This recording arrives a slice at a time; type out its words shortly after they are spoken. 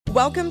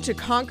Welcome to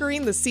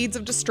Conquering the Seeds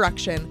of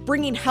Destruction,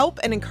 bringing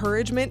help and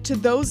encouragement to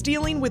those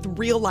dealing with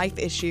real-life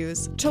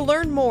issues. To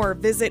learn more,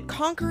 visit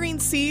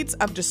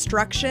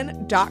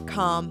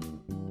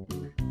conqueringseedsofdestruction.com.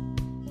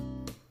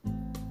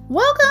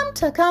 Welcome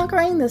to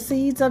Conquering the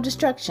Seeds of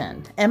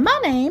Destruction, and my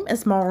name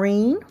is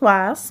Maureen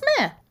Y.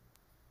 Smith.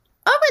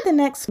 Over the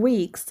next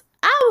weeks,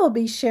 I will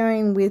be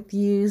sharing with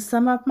you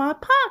some of my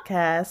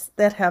podcasts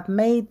that have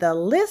made the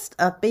list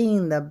of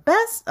being the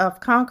best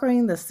of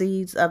Conquering the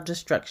Seeds of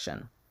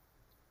Destruction.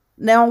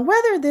 Now,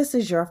 whether this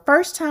is your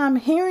first time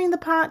hearing the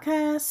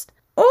podcast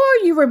or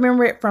you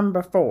remember it from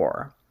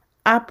before,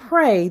 I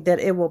pray that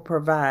it will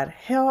provide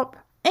help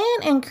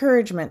and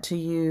encouragement to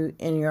you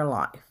in your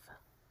life.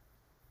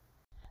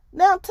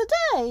 Now,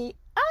 today,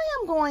 I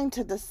am going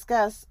to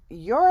discuss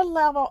your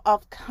level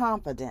of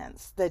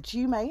confidence that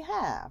you may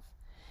have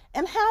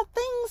and how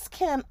things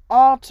can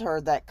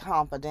alter that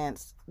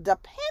confidence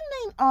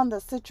depending on the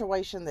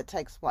situation that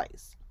takes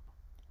place.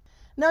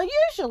 Now,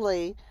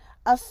 usually,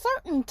 a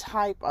certain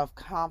type of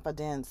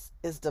confidence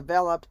is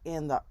developed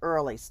in the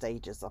early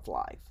stages of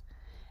life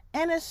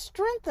and is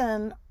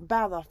strengthened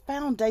by the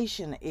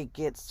foundation it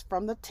gets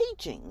from the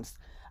teachings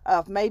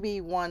of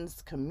maybe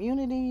one's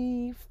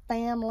community,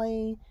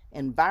 family,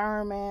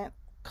 environment,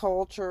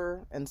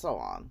 culture, and so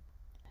on.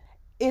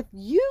 If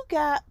you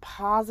got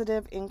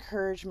positive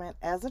encouragement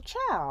as a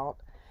child,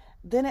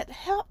 then it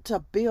helped to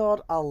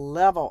build a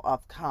level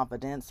of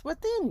confidence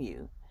within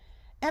you.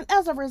 And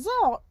as a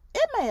result,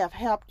 it may have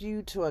helped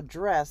you to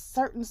address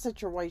certain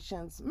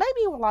situations,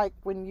 maybe like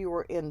when you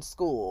were in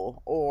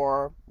school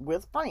or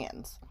with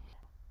friends.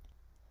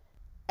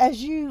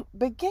 As you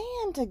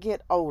began to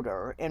get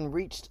older and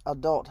reached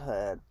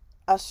adulthood,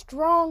 a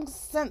strong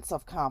sense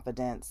of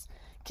confidence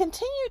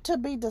continued to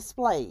be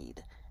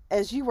displayed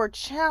as you were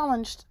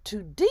challenged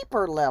to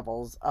deeper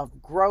levels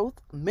of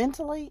growth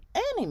mentally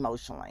and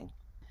emotionally.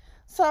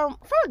 So,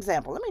 for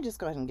example, let me just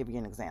go ahead and give you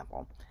an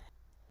example.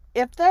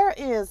 If there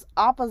is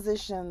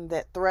opposition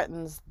that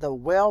threatens the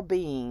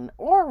well-being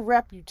or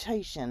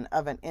reputation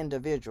of an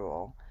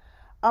individual,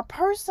 a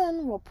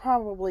person will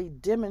probably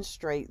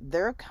demonstrate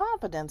their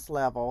confidence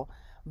level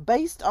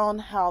based on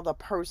how the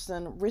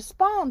person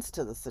responds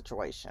to the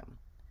situation.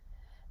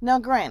 Now,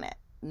 granted,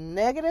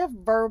 negative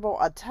verbal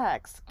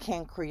attacks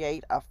can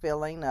create a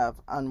feeling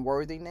of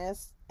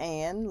unworthiness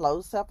and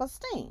low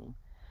self-esteem.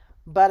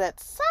 But at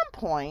some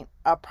point,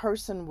 a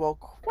person will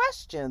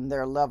question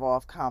their level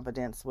of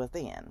confidence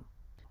within.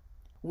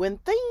 When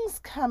things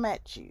come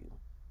at you,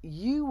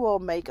 you will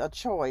make a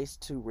choice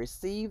to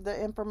receive the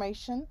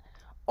information,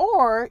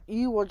 or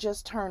you will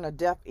just turn a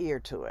deaf ear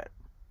to it.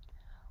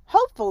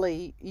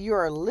 Hopefully, you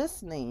are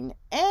listening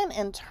and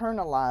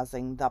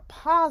internalizing the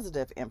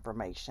positive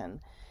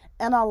information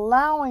and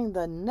allowing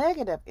the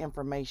negative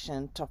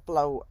information to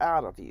flow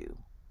out of you.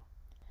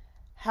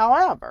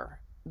 However,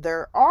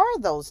 there are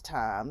those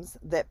times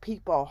that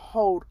people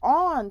hold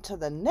on to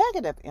the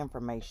negative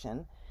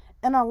information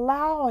and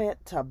allow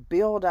it to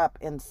build up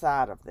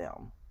inside of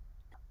them.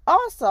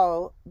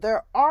 Also,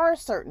 there are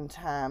certain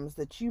times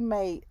that you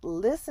may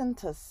listen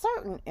to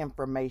certain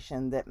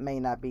information that may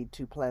not be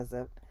too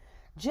pleasant,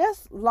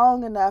 just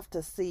long enough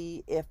to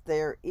see if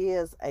there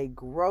is a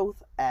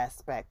growth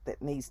aspect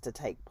that needs to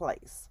take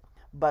place.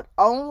 But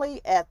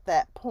only at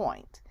that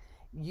point.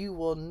 You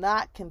will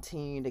not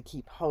continue to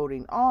keep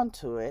holding on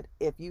to it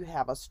if you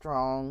have a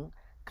strong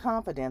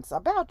confidence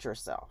about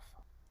yourself.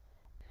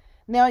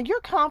 Now,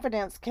 your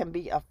confidence can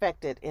be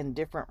affected in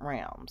different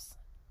realms.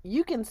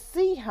 You can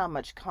see how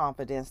much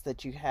confidence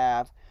that you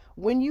have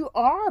when you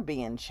are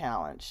being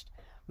challenged,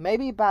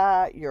 maybe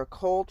by your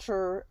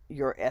culture,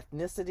 your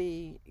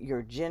ethnicity,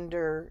 your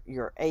gender,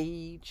 your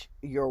age,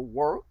 your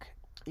work,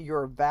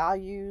 your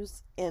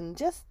values, and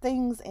just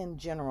things in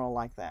general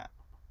like that.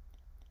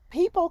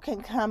 People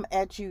can come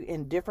at you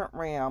in different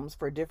realms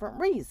for different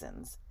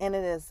reasons, and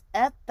it is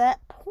at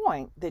that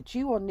point that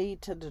you will need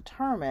to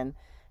determine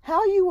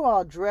how you will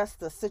address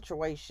the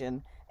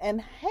situation and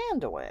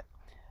handle it,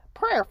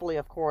 prayerfully,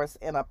 of course,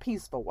 in a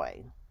peaceful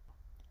way.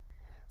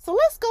 So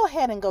let's go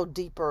ahead and go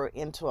deeper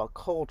into a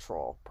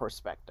cultural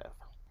perspective.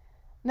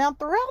 Now,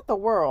 throughout the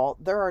world,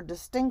 there are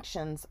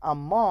distinctions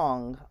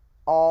among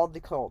all the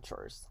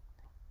cultures.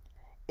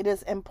 It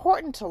is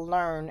important to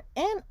learn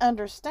and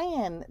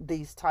understand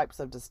these types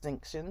of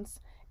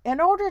distinctions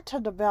in order to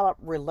develop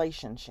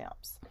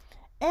relationships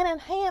and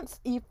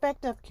enhance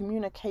effective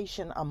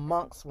communication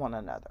amongst one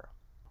another.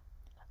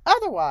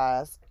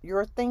 Otherwise,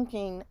 your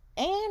thinking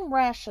and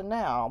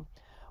rationale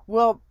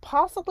will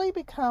possibly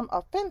become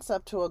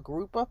offensive to a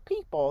group of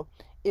people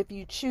if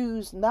you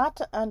choose not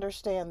to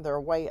understand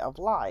their way of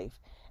life,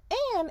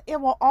 and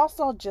it will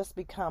also just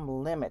become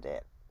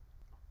limited.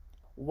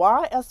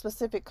 Why a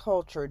specific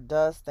culture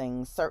does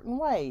things certain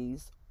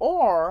ways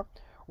or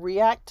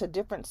react to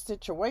different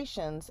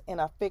situations in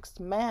a fixed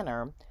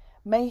manner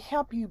may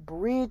help you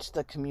bridge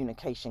the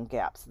communication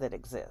gaps that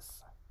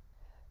exist.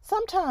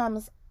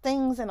 Sometimes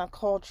things in a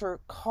culture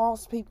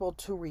cause people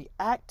to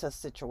react to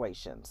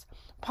situations,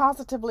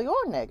 positively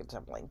or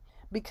negatively,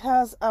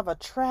 because of a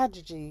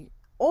tragedy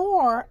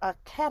or a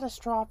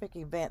catastrophic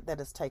event that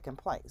has taken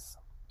place.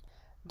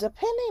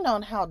 Depending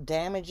on how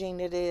damaging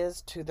it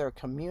is to their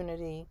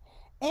community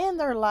and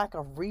their lack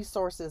of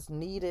resources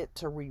needed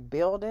to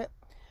rebuild it,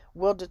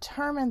 will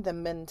determine the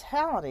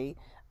mentality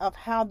of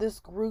how this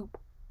group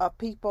of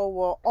people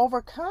will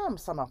overcome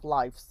some of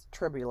life's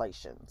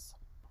tribulations.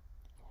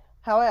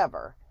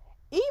 However,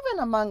 even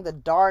among the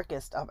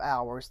darkest of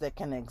hours that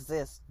can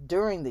exist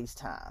during these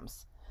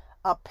times,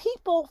 a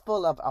people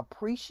full of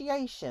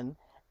appreciation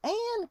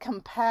and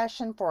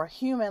compassion for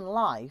human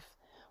life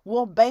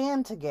will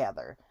band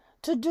together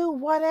to do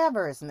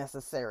whatever is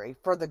necessary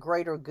for the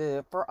greater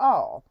good for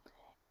all,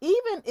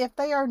 even if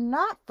they are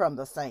not from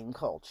the same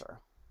culture.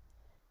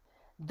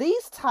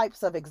 These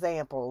types of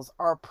examples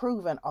are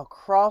proven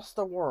across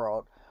the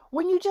world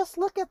when you just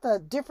look at the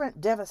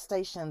different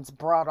devastations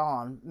brought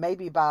on,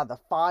 maybe by the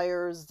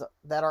fires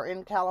that are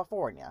in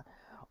California,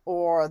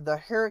 or the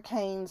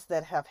hurricanes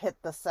that have hit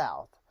the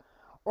South,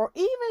 or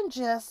even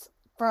just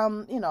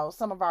from,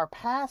 some of our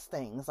past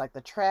things like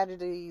the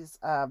tragedies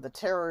of the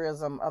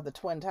terrorism of the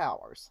Twin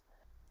Towers.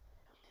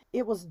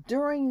 It was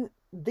during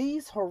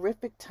these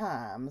horrific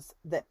times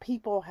that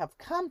people have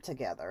come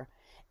together,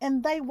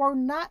 and they were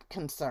not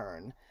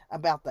concerned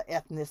about the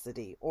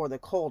ethnicity or the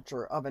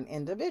culture of an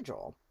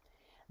individual.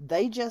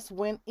 They just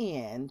went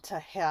in to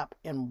help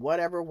in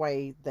whatever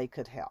way they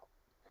could help.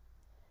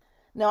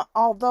 Now,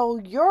 although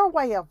your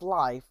way of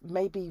life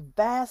may be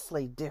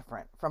vastly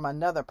different from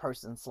another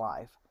person's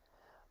life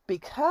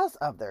because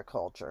of their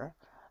culture,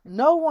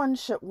 no one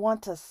should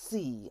want to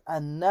see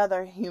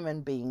another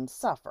human being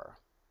suffer.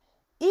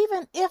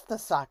 Even if the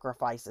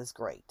sacrifice is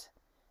great,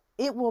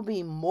 it will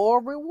be more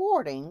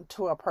rewarding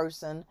to a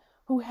person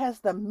who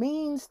has the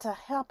means to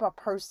help a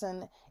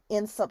person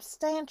in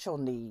substantial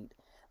need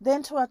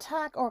than to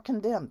attack or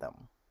condemn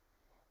them.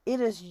 It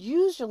is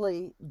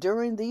usually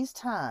during these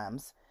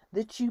times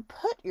that you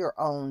put your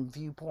own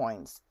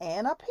viewpoints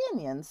and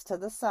opinions to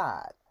the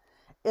side,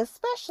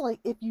 especially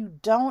if you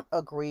don't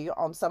agree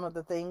on some of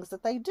the things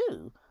that they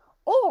do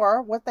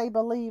or what they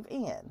believe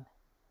in.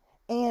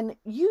 And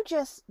you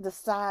just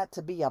decide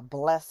to be a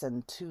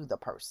blessing to the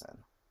person.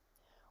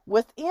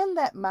 Within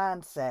that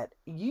mindset,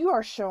 you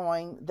are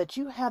showing that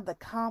you have the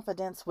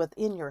confidence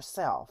within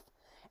yourself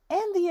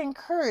and the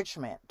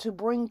encouragement to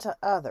bring to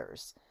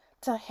others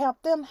to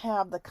help them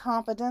have the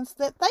confidence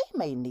that they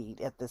may need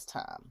at this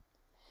time.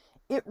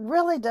 It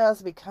really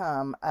does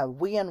become a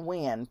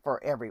win-win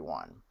for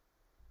everyone.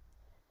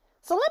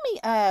 So let me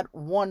add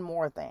one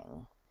more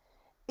thing.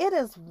 It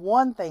is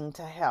one thing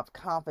to have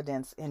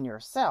confidence in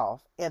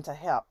yourself and to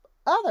help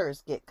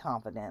others get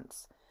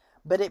confidence,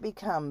 but it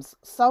becomes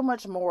so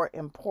much more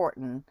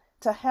important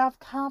to have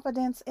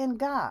confidence in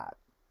God.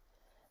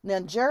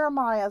 Now,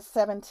 Jeremiah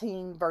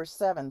 17 verse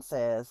 7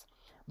 says,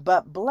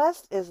 "But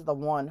blessed is the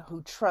one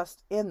who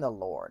trusts in the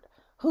Lord,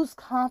 whose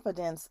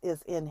confidence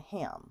is in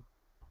Him."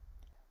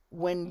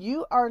 When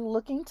you are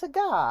looking to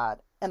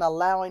God and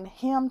allowing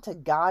Him to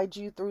guide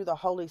you through the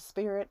Holy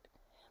Spirit,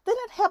 then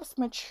it helps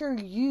mature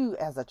you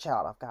as a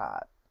child of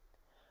God.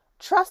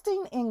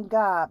 Trusting in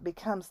God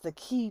becomes the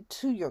key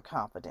to your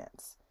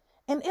confidence,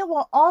 and it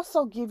will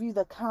also give you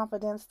the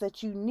confidence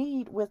that you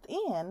need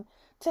within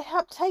to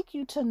help take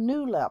you to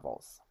new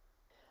levels.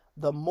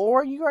 The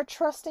more you are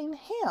trusting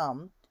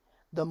Him,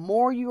 the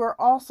more you are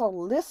also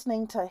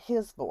listening to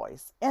His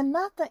voice and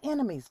not the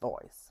enemy's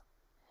voice.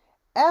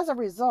 As a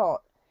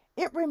result,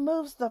 it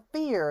removes the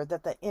fear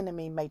that the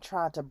enemy may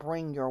try to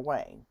bring your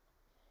way.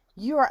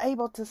 You are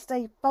able to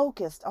stay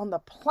focused on the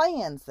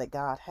plans that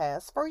God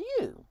has for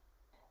you.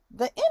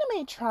 The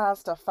enemy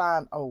tries to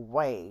find a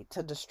way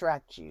to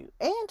distract you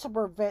and to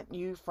prevent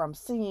you from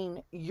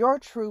seeing your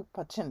true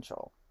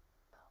potential.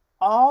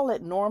 All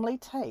it normally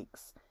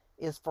takes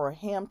is for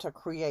him to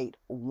create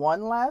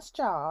one last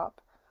job,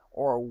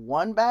 or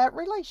one bad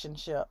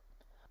relationship,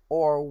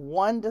 or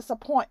one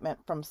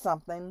disappointment from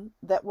something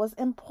that was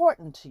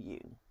important to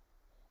you.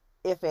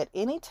 If at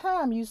any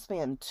time you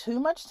spend too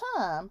much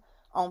time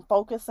on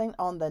focusing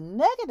on the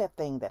negative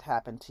thing that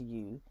happened to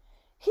you,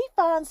 he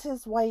finds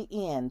his way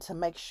in to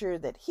make sure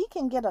that he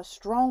can get a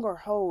stronger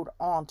hold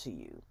onto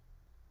you.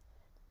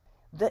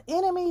 The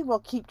enemy will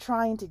keep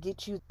trying to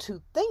get you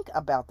to think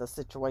about the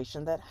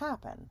situation that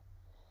happened.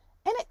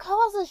 And it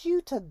causes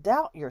you to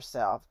doubt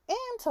yourself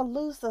and to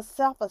lose the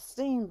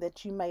self-esteem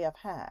that you may have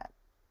had.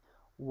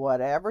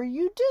 Whatever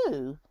you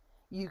do,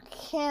 you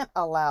can't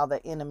allow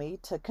the enemy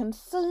to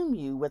consume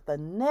you with the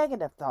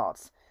negative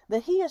thoughts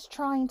that he is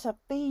trying to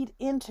feed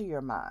into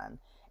your mind,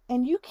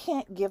 and you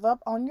can't give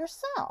up on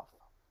yourself.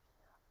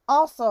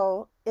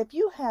 Also, if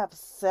you have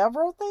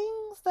several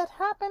things that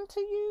happen to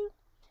you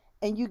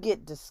and you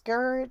get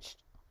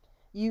discouraged,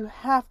 you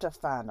have to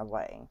find a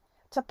way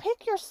to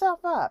pick yourself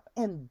up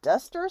and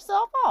dust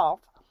yourself off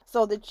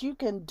so that you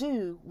can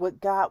do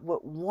what God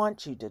would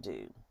want you to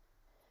do.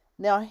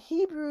 Now,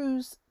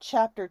 Hebrews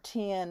chapter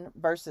 10,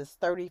 verses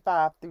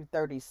 35 through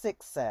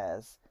 36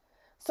 says,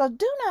 "So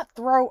do not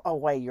throw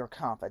away your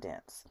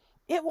confidence.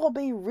 It will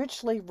be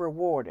richly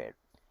rewarded.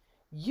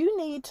 You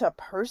need to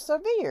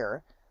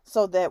persevere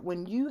so that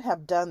when you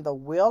have done the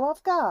will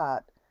of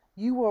God,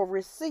 you will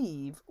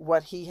receive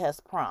what he has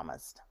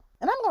promised.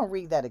 And I'm going to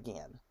read that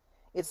again.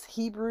 It's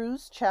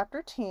Hebrews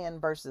chapter 10,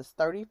 verses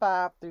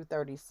 35 through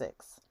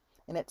 36.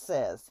 And it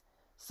says,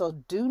 "So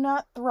do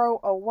not throw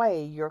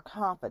away your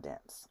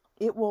confidence.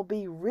 It will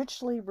be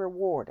richly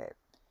rewarded.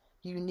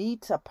 You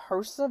need to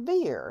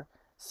persevere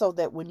so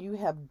that when you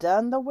have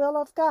done the will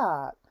of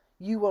God,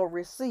 you will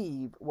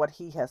receive what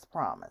he has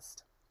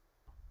promised."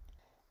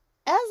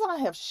 As I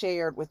have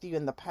shared with you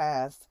in the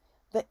past,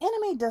 the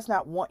enemy does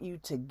not want you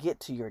to get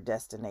to your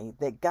destiny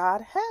that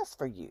God has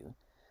for you.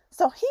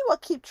 So he will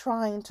keep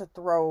trying to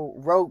throw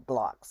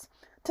roadblocks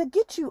to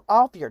get you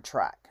off your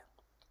track.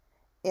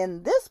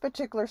 In this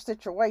particular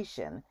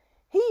situation,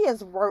 he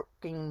is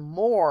working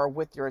more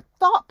with your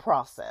thought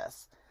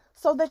process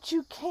so that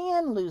you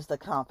can lose the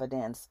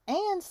confidence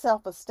and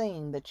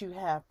self-esteem that you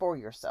have for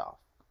yourself.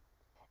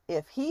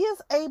 If he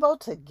is able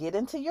to get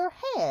into your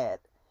head,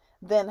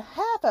 then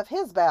half of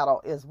his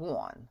battle is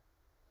won.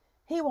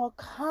 He will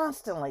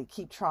constantly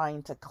keep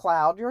trying to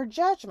cloud your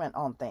judgment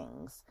on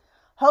things,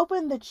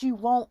 hoping that you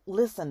won't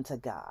listen to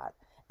God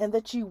and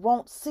that you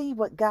won't see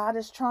what God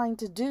is trying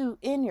to do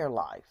in your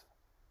life.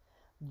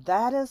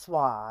 That is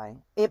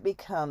why it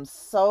becomes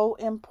so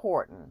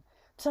important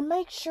to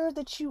make sure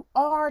that you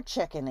are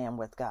checking in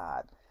with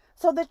God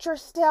so that your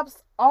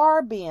steps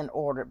are being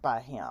ordered by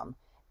him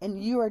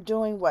and you are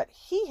doing what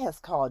he has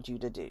called you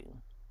to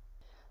do.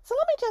 So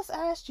let me just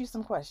ask you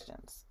some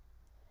questions.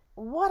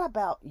 What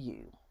about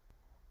you?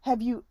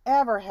 Have you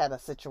ever had a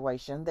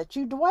situation that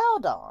you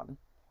dwelled on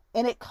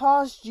and it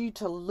caused you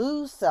to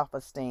lose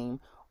self-esteem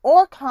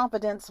or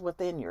confidence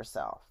within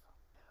yourself?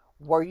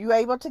 Were you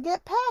able to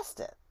get past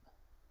it?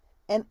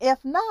 And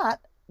if not,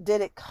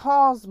 did it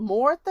cause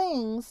more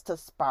things to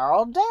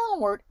spiral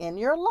downward in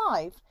your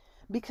life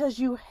because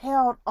you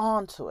held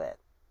on to it?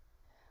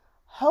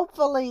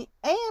 Hopefully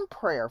and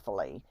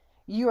prayerfully,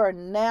 you are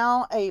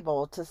now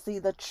able to see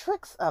the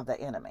tricks of the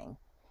enemy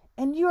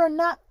and you are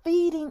not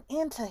feeding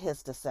into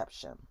his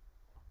deception.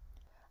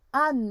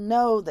 I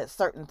know that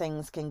certain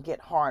things can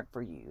get hard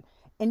for you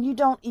and you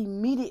don't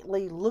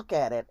immediately look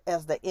at it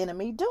as the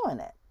enemy doing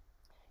it.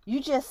 You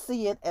just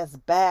see it as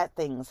bad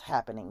things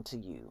happening to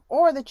you,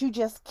 or that you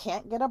just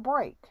can't get a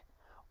break,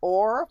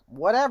 or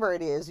whatever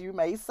it is you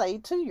may say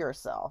to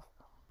yourself.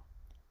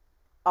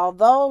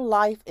 Although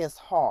life is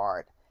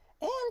hard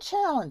and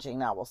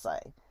challenging, I will say,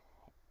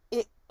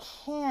 it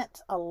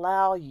can't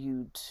allow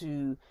you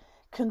to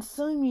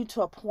consume you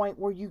to a point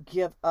where you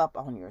give up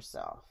on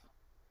yourself.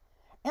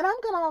 And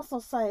I'm going to also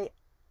say,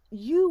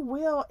 you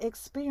will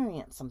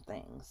experience some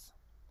things.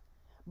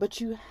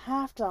 But you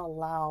have to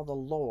allow the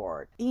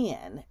Lord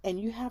in, and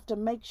you have to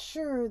make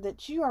sure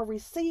that you are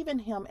receiving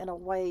him in a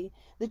way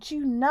that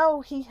you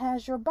know he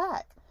has your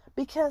back,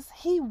 because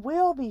he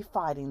will be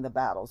fighting the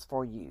battles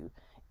for you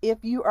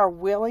if you are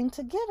willing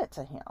to give it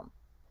to him.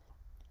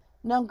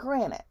 Now,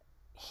 granted,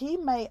 he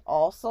may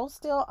also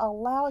still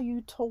allow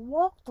you to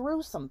walk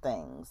through some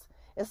things,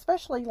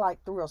 especially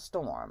like through a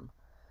storm.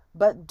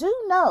 But do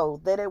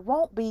know that it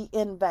won't be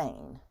in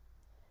vain.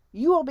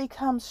 You will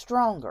become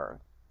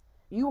stronger.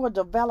 You will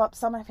develop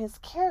some of his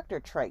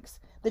character traits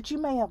that you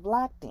may have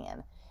lacked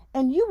in.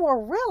 And you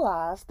will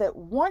realize that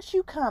once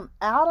you come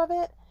out of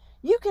it,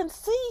 you can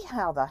see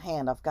how the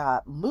hand of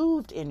God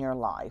moved in your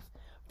life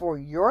for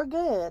your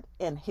good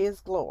and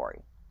his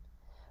glory.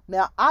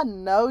 Now, I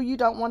know you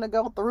don't want to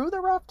go through the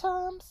rough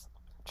times.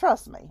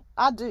 Trust me,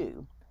 I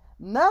do.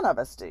 None of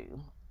us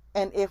do.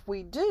 And if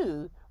we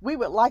do, we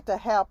would like to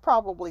have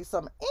probably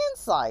some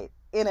insight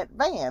in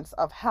advance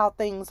of how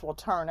things will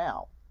turn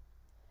out.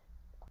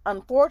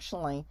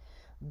 Unfortunately,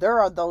 there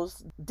are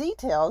those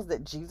details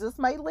that Jesus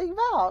may leave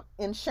out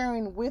in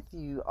sharing with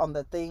you on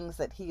the things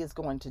that he is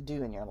going to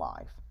do in your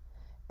life.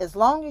 As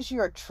long as you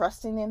are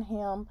trusting in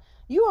him,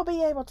 you will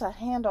be able to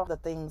handle the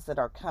things that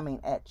are coming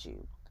at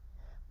you.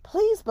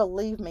 Please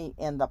believe me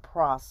in the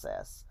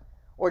process,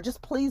 or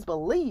just please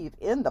believe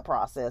in the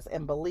process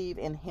and believe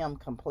in him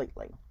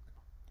completely.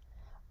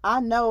 I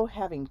know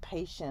having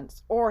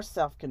patience or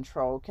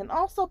self-control can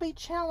also be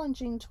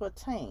challenging to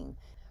attain,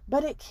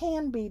 but it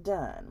can be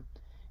done.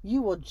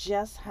 You will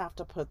just have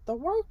to put the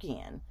work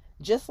in,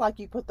 just like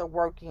you put the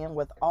work in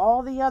with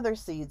all the other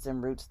seeds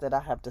and roots that I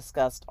have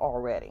discussed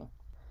already.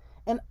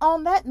 And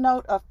on that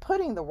note of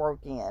putting the work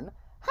in,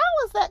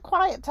 how is that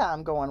quiet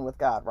time going with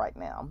God right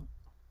now?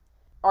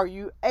 Are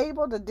you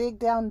able to dig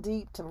down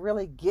deep to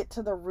really get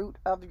to the root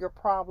of your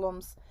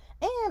problems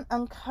and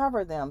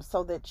uncover them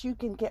so that you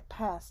can get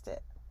past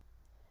it?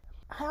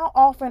 How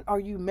often are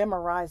you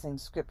memorizing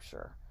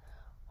scripture?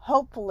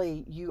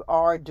 Hopefully you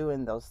are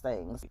doing those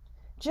things.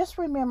 Just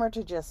remember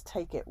to just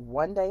take it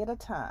one day at a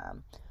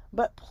time,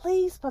 but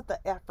please put the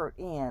effort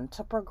in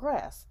to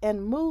progress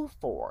and move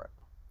forward.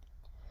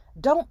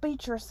 Don't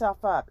beat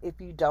yourself up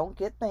if you don't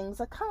get things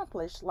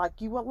accomplished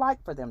like you would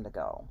like for them to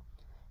go.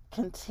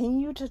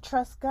 Continue to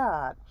trust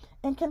God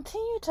and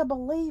continue to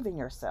believe in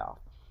yourself.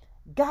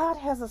 God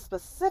has a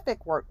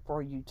specific work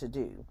for you to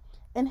do,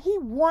 and he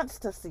wants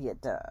to see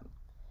it done.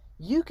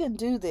 You can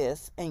do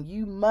this, and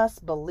you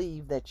must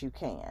believe that you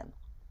can.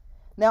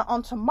 Now,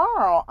 on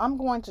tomorrow, I'm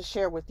going to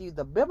share with you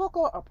the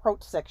biblical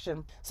approach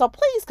section. So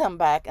please come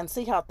back and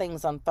see how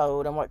things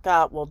unfold and what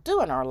God will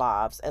do in our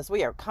lives as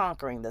we are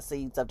conquering the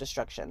seeds of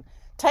destruction.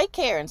 Take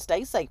care and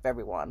stay safe,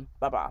 everyone.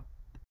 Bye-bye.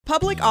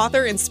 Public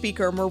author and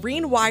speaker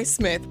Maureen Y.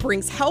 Smith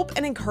brings help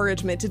and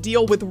encouragement to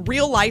deal with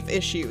real-life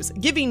issues,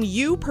 giving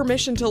you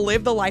permission to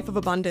live the life of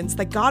abundance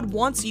that God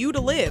wants you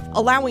to live,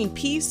 allowing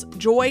peace,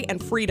 joy,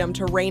 and freedom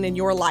to reign in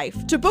your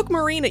life. To book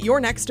Maureen at your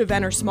next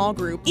event or small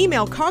group,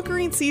 email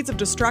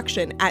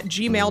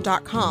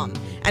conqueringseedsofdestruction@gmail.com.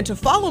 And to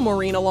follow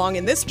Maureen along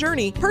in this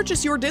journey,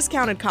 purchase your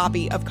discounted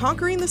copy of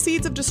Conquering the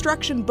Seeds of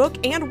Destruction book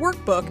and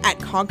workbook at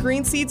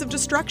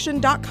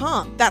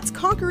conqueringseedsofdestruction.com. That's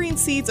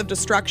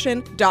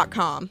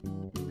conqueringseedsofdestruction.com.